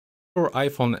Your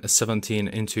iPhone 17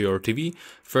 into your TV,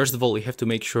 first of all, you have to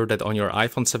make sure that on your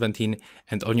iPhone 17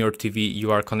 and on your TV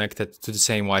you are connected to the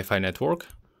same Wi-Fi network.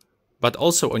 But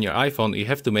also on your iPhone you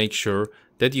have to make sure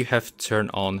that you have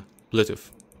turned on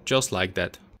Bluetooth, just like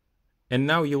that. And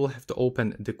now you will have to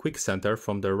open the Quick Center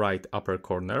from the right upper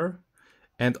corner,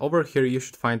 and over here you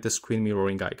should find the screen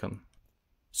mirroring icon.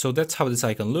 So that's how this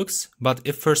icon looks, but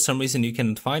if for some reason you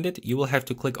cannot find it, you will have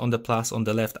to click on the plus on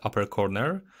the left upper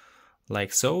corner,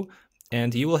 like so,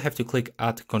 and you will have to click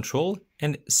Add Control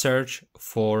and search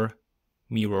for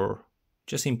mirror.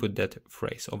 Just input that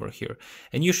phrase over here,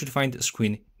 and you should find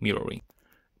screen mirroring.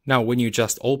 Now when you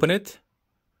just open it,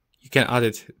 you can add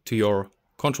it to your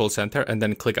control center and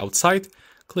then click outside,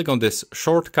 click on this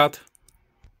shortcut,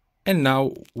 and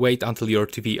now wait until your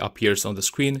TV appears on the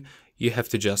screen. You have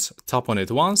to just tap on it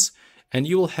once, and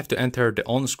you will have to enter the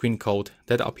on-screen code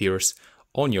that appears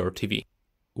on your TV.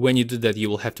 When you do that, you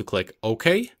will have to click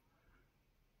OK.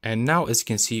 And now, as you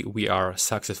can see, we are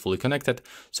successfully connected.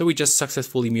 So we just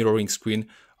successfully mirroring screen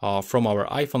from our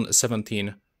iPhone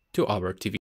 17 to our TV.